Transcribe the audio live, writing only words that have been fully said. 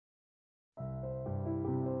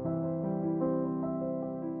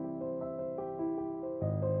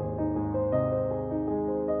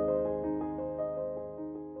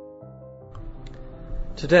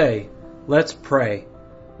Today, let's pray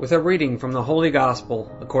with a reading from the Holy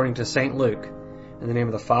Gospel according to St. Luke, in the name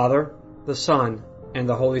of the Father, the Son, and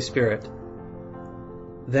the Holy Spirit.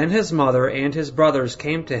 Then his mother and his brothers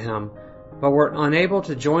came to him, but were unable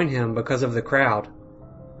to join him because of the crowd.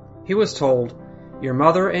 He was told, "Your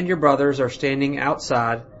mother and your brothers are standing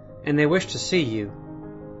outside, and they wish to see you."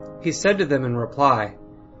 He said to them in reply,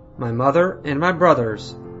 "My mother and my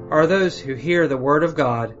brothers are those who hear the word of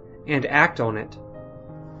God and act on it."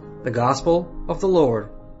 The Gospel of the Lord.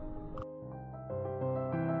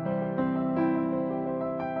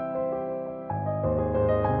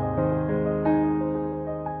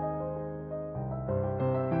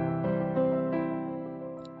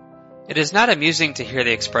 It is not amusing to hear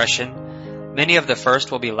the expression, "Many of the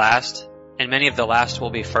first will be last, and many of the last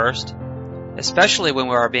will be first," especially when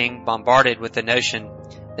we are being bombarded with the notion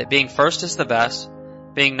that being first is the best,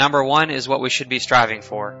 being number one is what we should be striving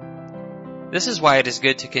for. This is why it is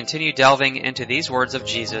good to continue delving into these words of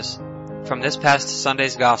Jesus from this past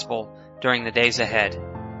Sunday's Gospel during the days ahead.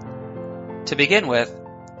 To begin with,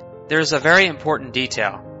 there is a very important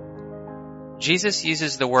detail. Jesus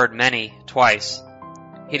uses the word many twice.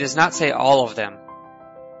 He does not say all of them.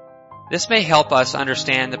 This may help us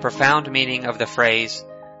understand the profound meaning of the phrase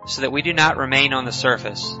so that we do not remain on the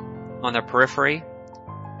surface, on the periphery,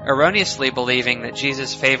 erroneously believing that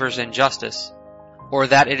Jesus favors injustice, or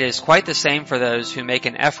that it is quite the same for those who make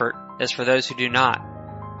an effort as for those who do not,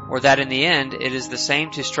 or that in the end it is the same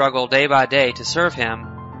to struggle day by day to serve Him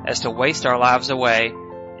as to waste our lives away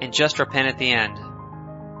and just repent at the end.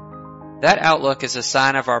 That outlook is a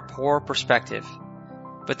sign of our poor perspective,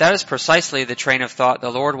 but that is precisely the train of thought the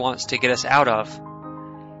Lord wants to get us out of.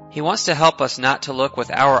 He wants to help us not to look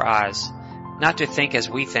with our eyes, not to think as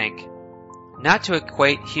we think, not to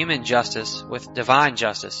equate human justice with divine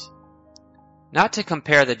justice, not to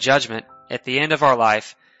compare the judgment at the end of our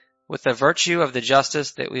life with the virtue of the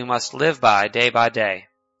justice that we must live by day.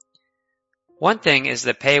 One thing is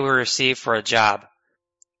the pay we receive for a job,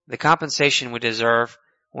 the compensation we deserve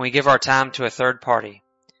when we give our time to a third party.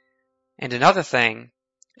 And another thing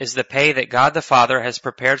is the pay that God the Father has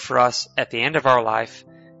prepared for us at the end of our life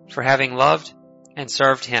for having loved and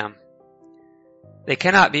served Him. They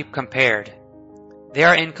cannot be compared. They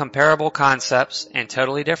are incomparable concepts and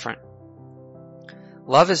totally different.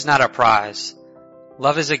 Love is not a prize.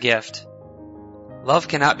 Love is a gift. Love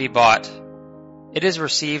cannot be bought. It is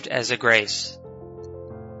received as a grace.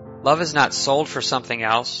 Love is not sold for something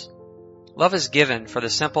else. Love is given for the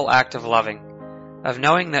simple act of loving, of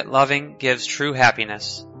knowing that loving gives true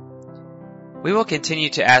happiness. We will continue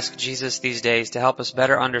to ask Jesus these days to help us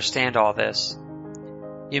better understand all this.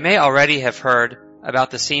 You may already have heard about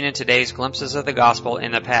the scene in today's Glimpses of the Gospel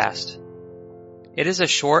in the past. It is a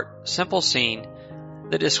short, simple scene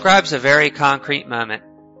that describes a very concrete moment,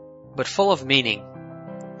 but full of meaning.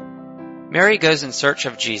 Mary goes in search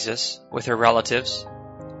of Jesus with her relatives.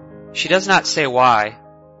 She does not say why,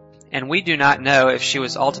 and we do not know if she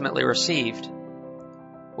was ultimately received.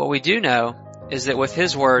 What we do know is that with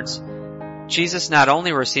His words, Jesus not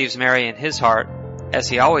only receives Mary in His heart, as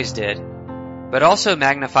He always did, but also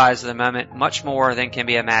magnifies the moment much more than can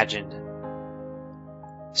be imagined.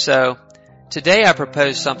 So, today I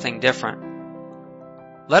propose something different.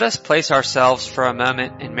 Let us place ourselves for a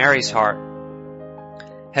moment in Mary's heart.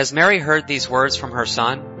 Has Mary heard these words from her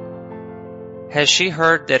Son? Has she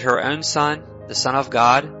heard that her own Son, the Son of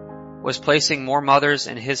God, was placing more mothers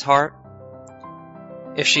in His heart?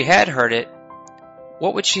 If she had heard it,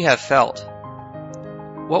 what would she have felt?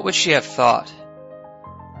 What would she have thought?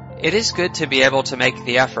 It is good to be able to make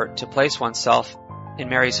the effort to place oneself in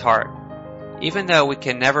Mary's heart, even though we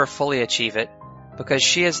can never fully achieve it, because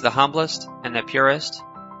she is the humblest and the purest,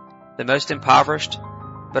 the most impoverished,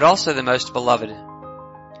 but also the most beloved.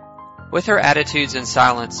 With her attitudes and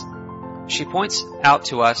silence, she points out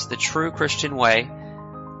to us the true Christian way,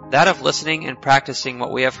 that of listening and practicing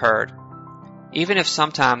what we have heard, even if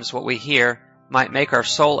sometimes what we hear might make our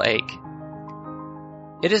soul ache.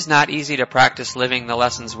 It is not easy to practice living the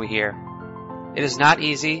lessons we hear. It is not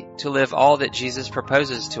easy to live all that Jesus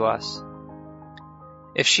proposes to us.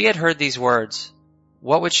 If she had heard these words,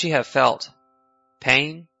 what would she have felt?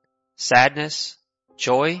 Pain? Sadness?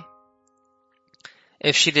 Joy?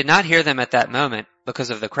 If she did not hear them at that moment because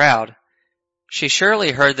of the crowd, she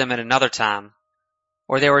surely heard them at another time,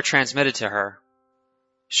 or they were transmitted to her.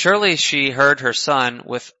 Surely she heard her Son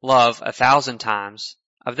with love 1,000 times.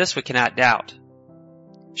 Of this we cannot doubt.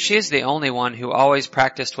 She is the only one who always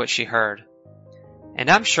practiced what she heard. And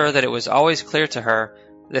I'm sure that it was always clear to her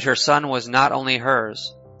that her Son was not only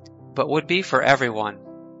hers, but would be for everyone.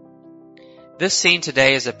 This scene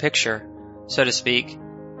today is a picture, so to speak,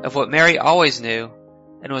 of what Mary always knew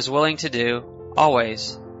and was willing to do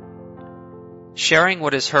always, sharing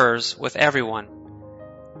what is hers with everyone.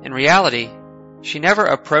 In reality, she never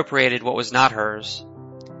appropriated what was not hers,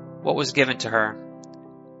 what was given to her.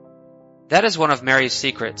 That is one of Mary's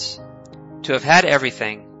secrets, to have had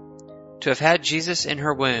everything, to have had Jesus in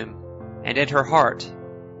her womb and in her heart,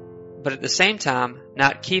 but at the same time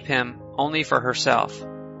not keep him only for herself.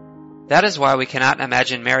 That is why we cannot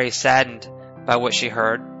imagine Mary saddened by what she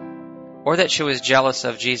heard, or that she was jealous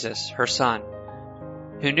of Jesus, her son,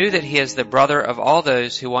 who knew that he is the brother of all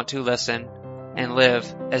those who want to listen and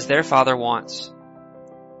live as their Father wants.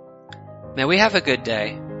 May we have a good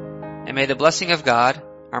day, and may the blessing of God,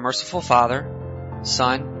 our merciful Father,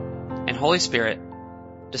 Son, and Holy Spirit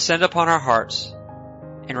descend upon our hearts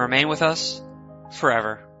and remain with us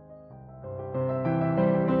forever.